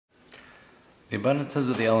The abundances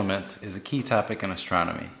of the elements is a key topic in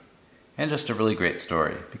astronomy, and just a really great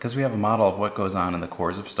story, because we have a model of what goes on in the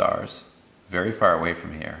cores of stars, very far away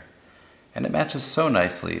from here, and it matches so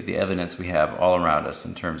nicely the evidence we have all around us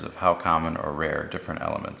in terms of how common or rare different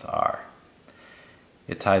elements are.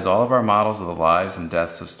 It ties all of our models of the lives and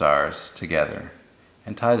deaths of stars together,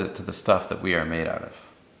 and ties it to the stuff that we are made out of.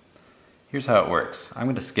 Here's how it works. I'm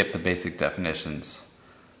going to skip the basic definitions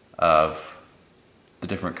of the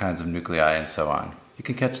different kinds of nuclei and so on. You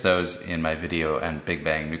can catch those in my video on Big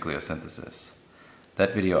Bang nucleosynthesis.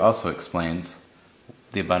 That video also explains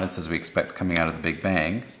the abundances we expect coming out of the Big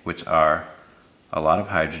Bang, which are a lot of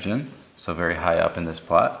hydrogen, so very high up in this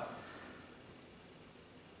plot.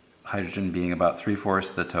 Hydrogen being about 3/4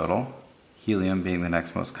 of the total, helium being the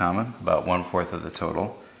next most common, about 1/4 of the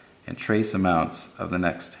total, and trace amounts of the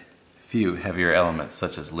next few heavier elements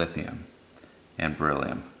such as lithium and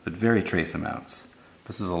beryllium, but very trace amounts.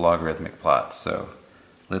 This is a logarithmic plot, so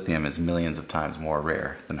lithium is millions of times more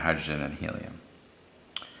rare than hydrogen and helium.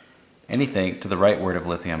 Anything to the rightward of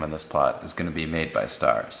lithium in this plot is going to be made by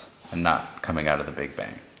stars and not coming out of the Big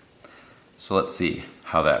Bang. So let's see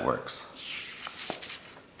how that works.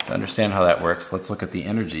 To understand how that works, let's look at the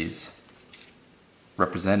energies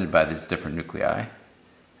represented by these different nuclei.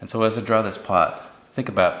 And so as I draw this plot, think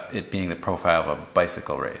about it being the profile of a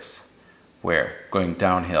bicycle race, where going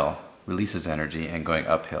downhill releases energy and going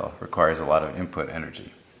uphill requires a lot of input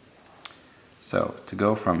energy. So to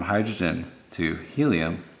go from hydrogen to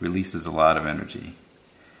helium releases a lot of energy.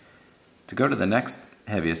 To go to the next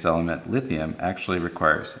heaviest element, lithium, actually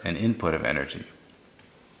requires an input of energy.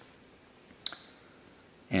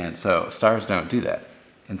 And so stars don't do that.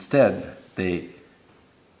 Instead, the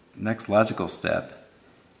next logical step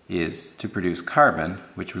is to produce carbon,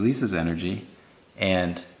 which releases energy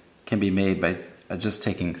and can be made by just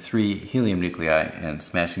taking 3 helium nuclei and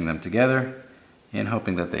smashing them together and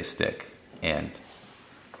hoping that they stick, and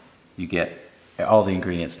you get all the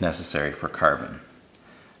ingredients necessary for carbon.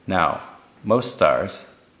 Now, most stars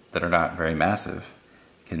that are not very massive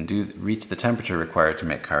can reach the temperature required to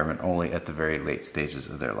make carbon only at the very late stages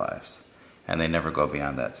of their lives, and they never go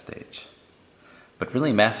beyond that stage. But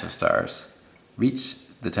really massive stars reach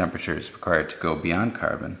the temperatures required to go beyond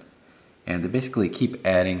carbon, and they basically keep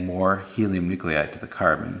adding more helium nuclei to the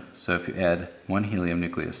carbon. So if you add 1 helium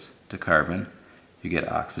nucleus to carbon, you get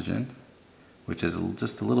oxygen, which is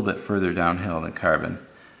just a little bit further downhill than carbon.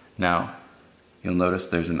 Now, you'll notice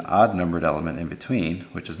there's an odd numbered element in between,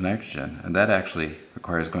 which is nitrogen, and that actually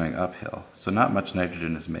requires going uphill. So not much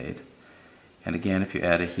nitrogen is made. And again, if you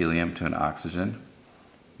add a helium to an oxygen,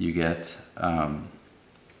 you get,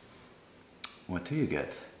 what do you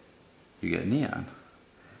get? You get neon.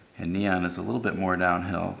 And neon is a little bit more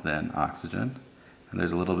downhill than oxygen, and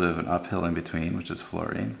there's a little bit of an uphill in between, which is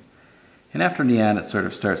fluorine. And after neon, it sort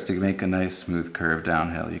of starts to make a nice smooth curve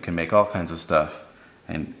downhill. You can make all kinds of stuff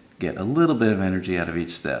and get a little bit of energy out of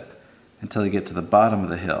each step until you get to the bottom of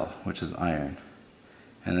the hill, which is iron.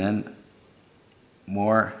 And then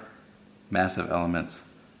more massive elements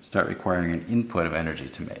start requiring an input of energy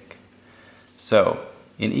to make. So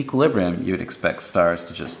in equilibrium, you would expect stars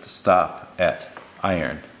to just stop at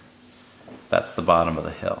iron. That's the bottom of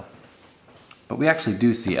the hill. But we actually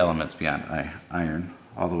do see elements beyond iron,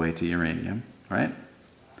 all the way to uranium, right?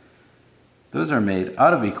 Those are made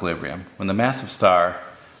out of equilibrium. When the massive star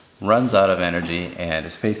runs out of energy and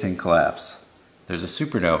is facing collapse, there's a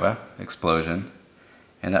supernova explosion,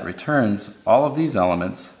 and that returns all of these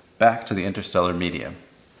elements back to the interstellar medium,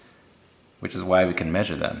 which is why we can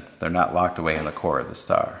measure them. They're not locked away in the core of the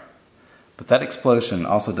star. But that explosion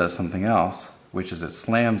also does something else, which is it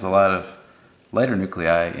slams a lot of lighter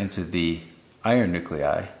nuclei into the iron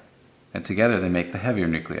nuclei, and together they make the heavier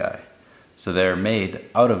nuclei. So they're made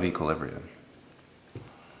out of equilibrium.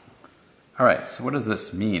 Alright, so what does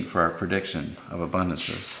this mean for our prediction of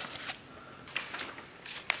abundances?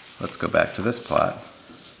 Let's go back to this plot.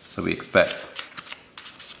 So we expect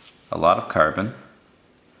a lot of carbon,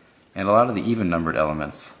 and a lot of the even-numbered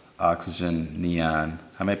elements, oxygen, neon,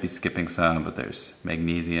 I might be skipping some, but there's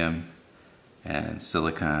magnesium and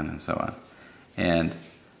silicon and so on. And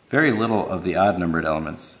very little of the odd-numbered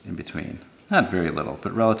elements in between. Not very little,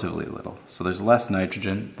 but relatively little. So there's less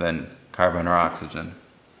nitrogen than carbon or oxygen,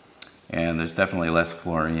 and there's definitely less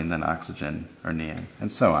fluorine than oxygen or neon, and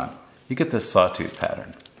so on. You get this sawtooth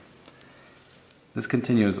pattern. This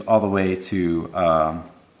continues all the way to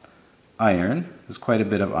iron. There's quite a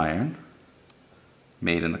bit of iron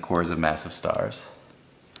made in the cores of massive stars.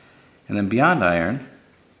 And then beyond iron,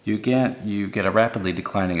 you get a rapidly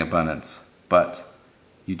declining abundance, but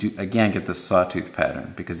you do again get this sawtooth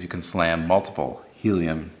pattern because you can slam multiple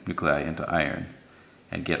helium nuclei into iron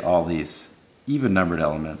and get all these even numbered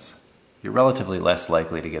elements, you're relatively less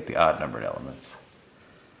likely to get the odd numbered elements.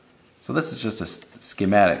 So this is just a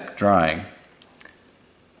schematic drawing.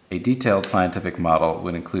 A detailed scientific model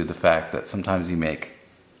would include the fact that sometimes you make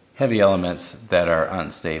heavy elements that are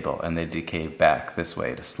unstable and they decay back this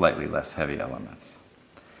way to slightly less heavy elements.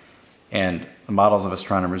 And the models of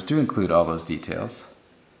astronomers do include all those details.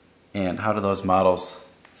 And how do those models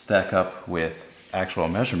stack up with actual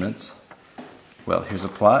measurements? Well, here's a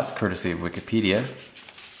plot courtesy of Wikipedia.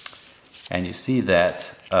 And you see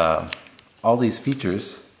that all these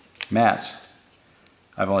features match.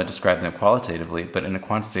 I've only described them qualitatively, but in a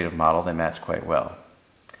quantitative model they match quite well.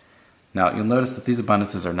 Now you'll notice that these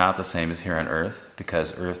abundances are not the same as here on Earth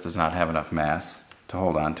because Earth does not have enough mass to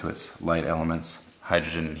hold on to its light elements,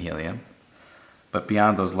 hydrogen and helium. But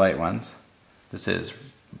beyond those light ones, this is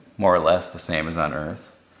more or less the same as on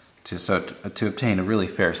Earth. To obtain a really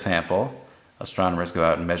fair sample, astronomers go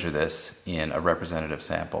out and measure this in a representative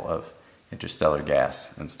sample of interstellar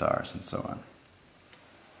gas and stars and so on.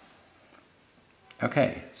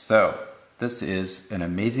 Okay, so this is an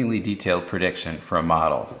amazingly detailed prediction for a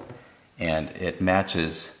model, and it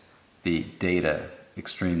matches the data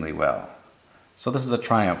extremely well. So this is a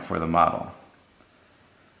triumph for the model.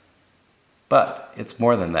 But it's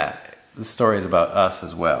more than that. This story is about us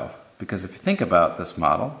as well, because if you think about this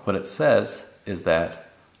model, what it says is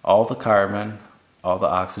that all the carbon, all the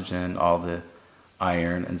oxygen, all the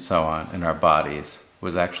iron, and so on in our bodies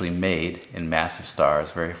was actually made in massive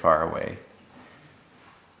stars very far away,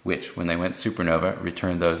 which, when they went supernova,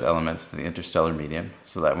 returned those elements to the interstellar medium,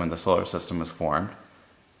 so that when the solar system was formed,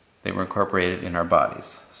 they were incorporated in our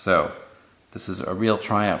bodies. So this is a real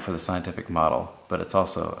triumph for the scientific model, but it's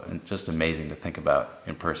also just amazing to think about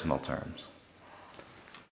in personal terms.